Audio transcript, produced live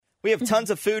We have tons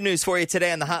of food news for you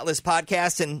today on the Hot List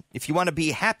podcast, and if you want to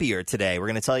be happier today, we're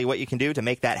going to tell you what you can do to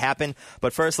make that happen.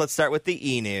 But first, let's start with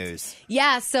the E-News.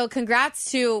 Yeah, so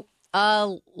congrats to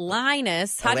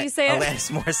Linus. How do you say it? Alanis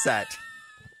Morissette.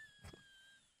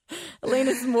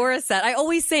 Alanis Morissette. I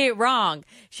always say it wrong.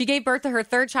 She gave birth to her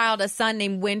third child, a son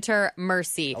named Winter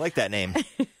Mercy. I like that name.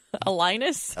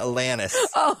 Alanis? Alanis.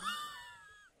 Oh,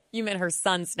 you meant her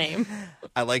son's name.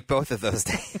 I like both of those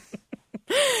names.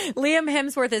 Liam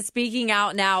Hemsworth is speaking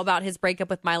out now about his breakup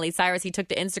with Miley Cyrus. He took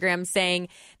to Instagram saying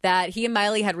that he and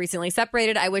Miley had recently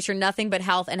separated. I wish her nothing but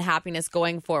health and happiness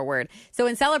going forward. So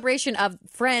in celebration of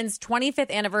Friends'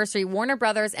 25th anniversary, Warner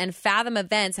Brothers and Fathom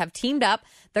Events have teamed up.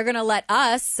 They're going to let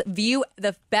us view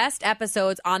the best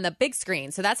episodes on the big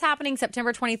screen. So that's happening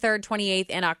September 23rd, 28th,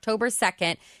 and October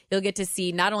 2nd. You'll get to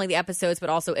see not only the episodes, but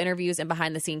also interviews and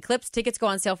behind-the-scene clips. Tickets go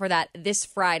on sale for that this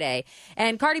Friday.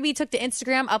 And Cardi B took to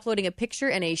Instagram, uploading a picture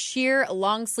in a sheer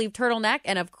long-sleeve turtleneck.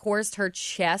 And, of course, her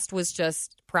chest was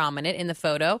just prominent in the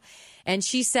photo. And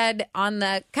she said on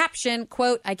the caption,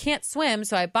 quote, "I can't swim,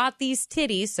 so I bought these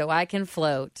titties so I can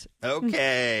float."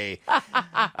 Okay.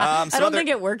 I don't think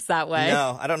it works that way.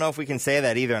 No, I don't know if we can say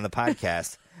that either on the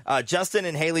podcast. Justin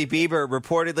and Hailey Bieber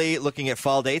reportedly looking at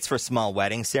fall dates for a small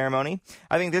wedding ceremony.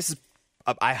 I think this is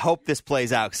I hope this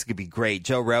plays out because it could be great.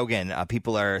 Joe Rogan,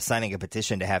 people are signing a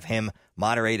petition to have him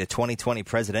moderate a 2020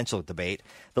 presidential debate.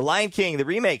 The Lion King, the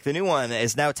remake, the new one,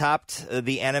 has now topped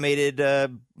the animated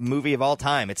movie of all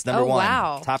time. It's number one.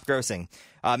 Wow. Top grossing.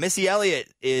 Missy Elliott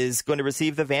is going to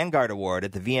receive the Vanguard Award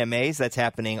at the VMAs. That's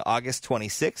happening August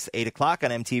 26th, 8 o'clock on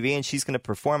MTV, and she's going to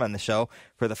perform on the show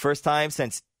for the first time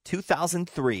since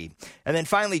 2003. And then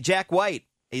finally, Jack White.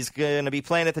 He's going to be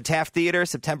playing at the Taft Theater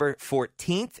September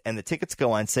 14th, and the tickets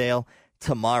go on sale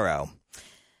tomorrow.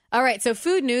 All right, so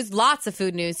food news, lots of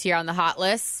food news here on the Hot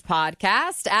List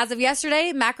podcast. As of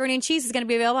yesterday, macaroni and cheese is going to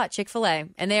be available at Chick-fil-A.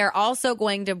 And they are also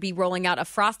going to be rolling out a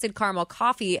frosted caramel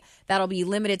coffee that'll be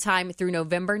limited time through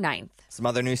November 9th. Some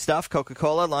other new stuff.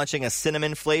 Coca-Cola launching a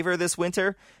cinnamon flavor this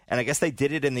winter. And I guess they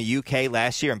did it in the UK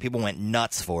last year, and people went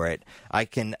nuts for it. I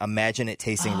can imagine it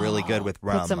tasting really good with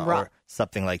rum or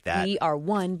something like that. We are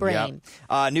one brain.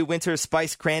 Yep. New winter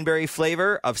spiced cranberry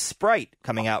flavor of Sprite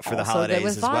coming out for the holidays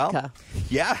as vodka. Well.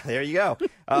 Yeah, there you go.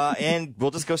 And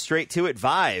we'll just go straight to it.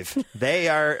 Vive. They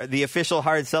are the official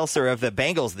hard seltzer of the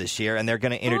Bengals this year, and they're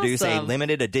going to introduce a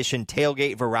limited edition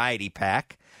tailgate variety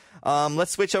pack.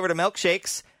 Let's switch over to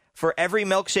milkshakes. For every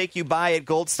milkshake you buy at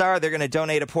Gold Star, they're going to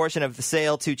donate a portion of the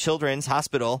sale to Children's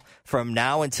Hospital from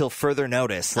now until further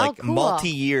notice. Like cool.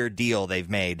 Multi-year deal they've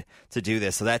made to do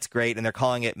this. So that's great. And they're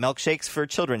calling it Milkshakes for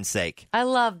Children's Sake. I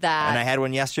love that. And I had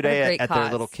one yesterday at cause.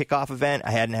 their little kickoff event.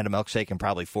 I hadn't had a milkshake in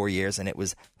probably 4 years, and it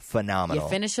was phenomenal. You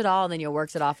finish it all, and then you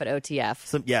worked it off at OTF.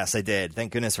 So, yes, I did.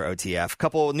 Thank goodness for OTF.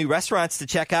 Couple new restaurants to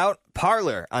check out.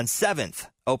 Parlor on 7th.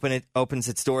 Opens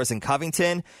its doors in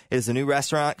Covington. It is a new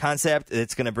restaurant concept.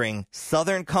 It's going to bring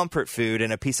Southern comfort food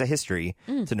and a piece of history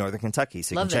to Northern Kentucky.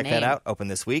 So you can check that out. Open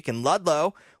this week. In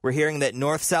Ludlow, we're hearing that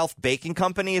North-South Baking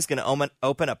Company is going to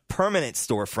open a permanent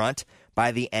storefront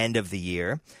by the end of the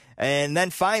year. And then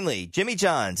finally, Jimmy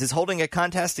John's is holding a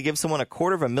contest to give someone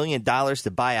 $250,000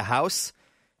 to buy a house,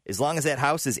 as long as that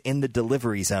house is in the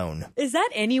delivery zone. Is that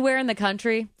anywhere in the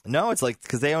country? No, it's like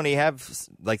because they only have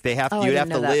you'd have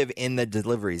to live in the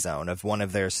delivery zone of one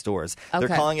of their stores. Okay.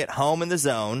 They're calling it Home in the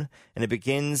Zone, and it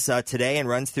begins today and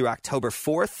runs through October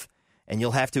 4th. And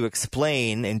you'll have to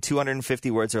explain in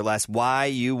 250 words or less why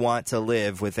you want to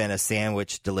live within a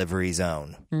sandwich delivery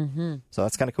zone. Mm-hmm. So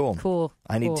that's kind of cool. Cool.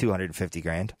 I need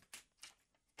 $250,000.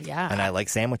 Yeah, and I like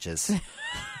sandwiches.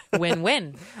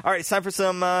 Win-win. All right, it's time for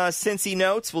some Cincy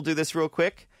notes. We'll do this real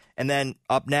quick. And then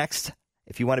up next,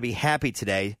 if you want to be happy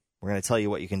today, we're going to tell you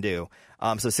what you can do.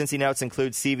 So Cincy notes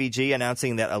include CVG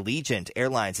announcing that Allegiant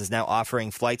Airlines is now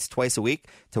offering flights twice a week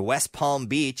to West Palm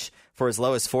Beach for as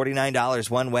low as $49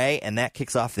 one way, and that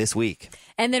kicks off this week.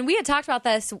 And then we had talked about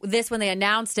this when they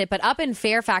announced it, but up in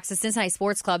Fairfax, the Cincinnati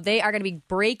Sports Club, they are going to be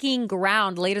breaking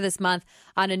ground later this month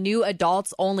on a new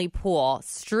adults-only pool,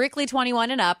 strictly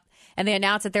 21 and up. And they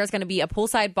announced that there's going to be a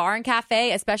poolside bar and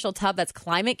cafe, a special tub that's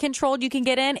climate controlled you can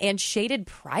get in, and shaded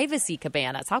privacy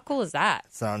cabanas. How cool is that?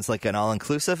 Sounds like an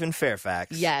all-inclusive in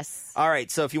Fairfax. Yes. All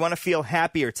right, so if you want to feel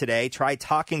happier today, try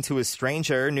talking to a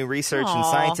stranger. New research and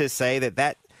scientists say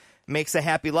that makes a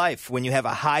happy life when you have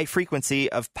a high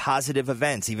frequency of positive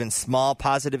events. Even small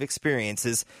positive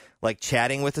experiences like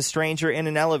chatting with a stranger in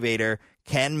an elevator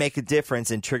can make a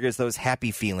difference and triggers those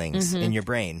happy feelings in your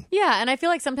brain. Yeah, and I feel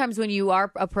like sometimes when you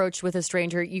are approached with a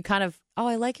stranger, you kind of, oh,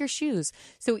 I like your shoes.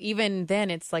 So even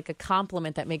then, it's like a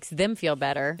compliment that makes them feel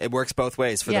better. It works both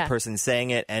ways for the person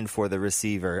saying it and for the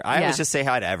receiver. I always just say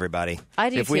hi to everybody. I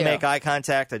do If we make eye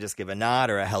contact, I just give a nod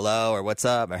or a hello or what's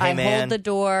up or hey, man. I hold the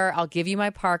door. I'll give you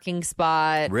my parking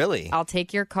spot. Really? I'll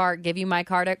take your cart, give you my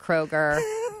cart at Kroger.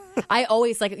 I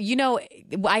always I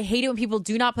hate it when people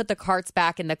do not put the carts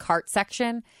back in the cart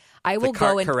section. I will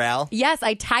go and corral? Yes,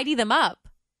 I tidy them up.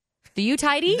 Do you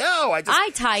tidy? No, I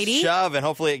tidy. Shove and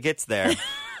hopefully it gets there.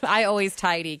 I always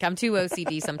tidy. I'm too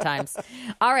OCD sometimes.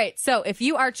 All right. So if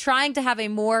you are trying to have a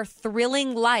more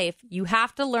thrilling life, you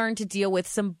have to learn to deal with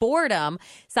some boredom.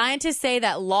 Scientists say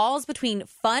that lulls between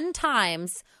fun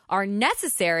times are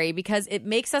necessary because it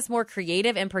makes us more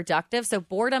creative and productive. So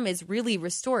boredom is really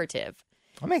restorative.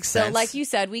 That makes sense. So like you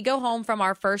said, we go home from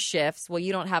our first shifts. Well,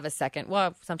 you don't have a second.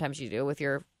 Well, sometimes you do with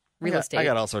your real estate. I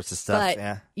got all sorts of stuff.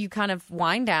 But you kind of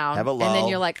wind down. Have a lull. And then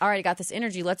you're like, all right, I got this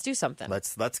energy. Let's do something.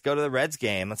 Let's go to the Reds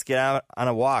game. Let's get out on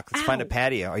a walk. Let's find a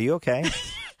patio. Are you okay?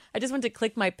 I just went to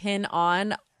click my pin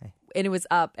on, and it was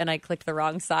up, and I clicked the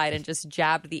wrong side and just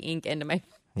jabbed the ink into my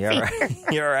You're all right.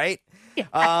 You're all right.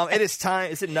 Yeah. It is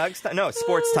time. Is it Nugs time? No, it's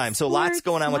sports time. So lots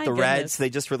going on with the Reds. They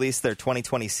just released their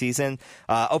 2020 season.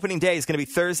 Opening day is going to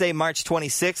be Thursday, March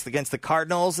 26th against the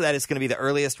Cardinals. That is going to be the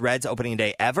earliest Reds opening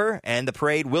day ever. And the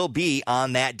parade will be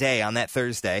on that day, on that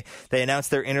Thursday. They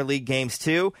announced their interleague games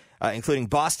too, including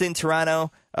Boston,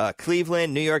 Toronto,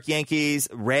 Cleveland, New York Yankees,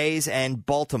 Rays, and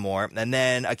Baltimore. And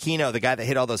then Aquino, the guy that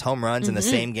hit all those home runs in the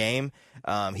same game,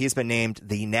 he's been named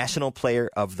the National Player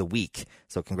of the Week.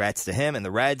 So congrats to him and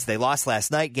the Reds. They lost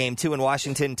last night, Game 2 in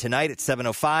Washington tonight at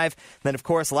 7:05. Then, of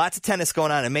course, lots of tennis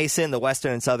going on in Mason. The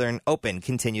Western and Southern Open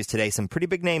continues today. Some pretty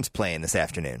big names playing this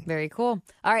afternoon. Very cool.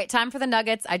 All right, time for the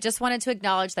Nuggets. I just wanted to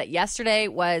acknowledge that yesterday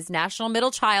was National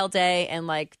Middle Child Day, and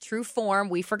like true form,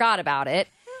 we forgot about it.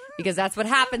 Because that's what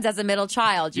happens as a middle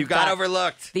child. You got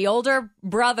overlooked. The older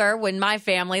brother, when my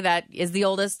family, that is the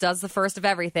oldest, does the first of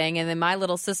everything. And then my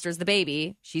little sister's the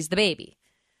baby. She's the baby.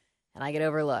 And I get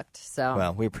overlooked. So,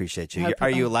 well, we appreciate you. Are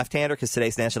you a left-hander? Because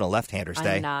today's National Left-Handers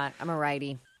Day. I'm not. I'm a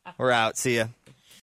righty. We're out. See ya.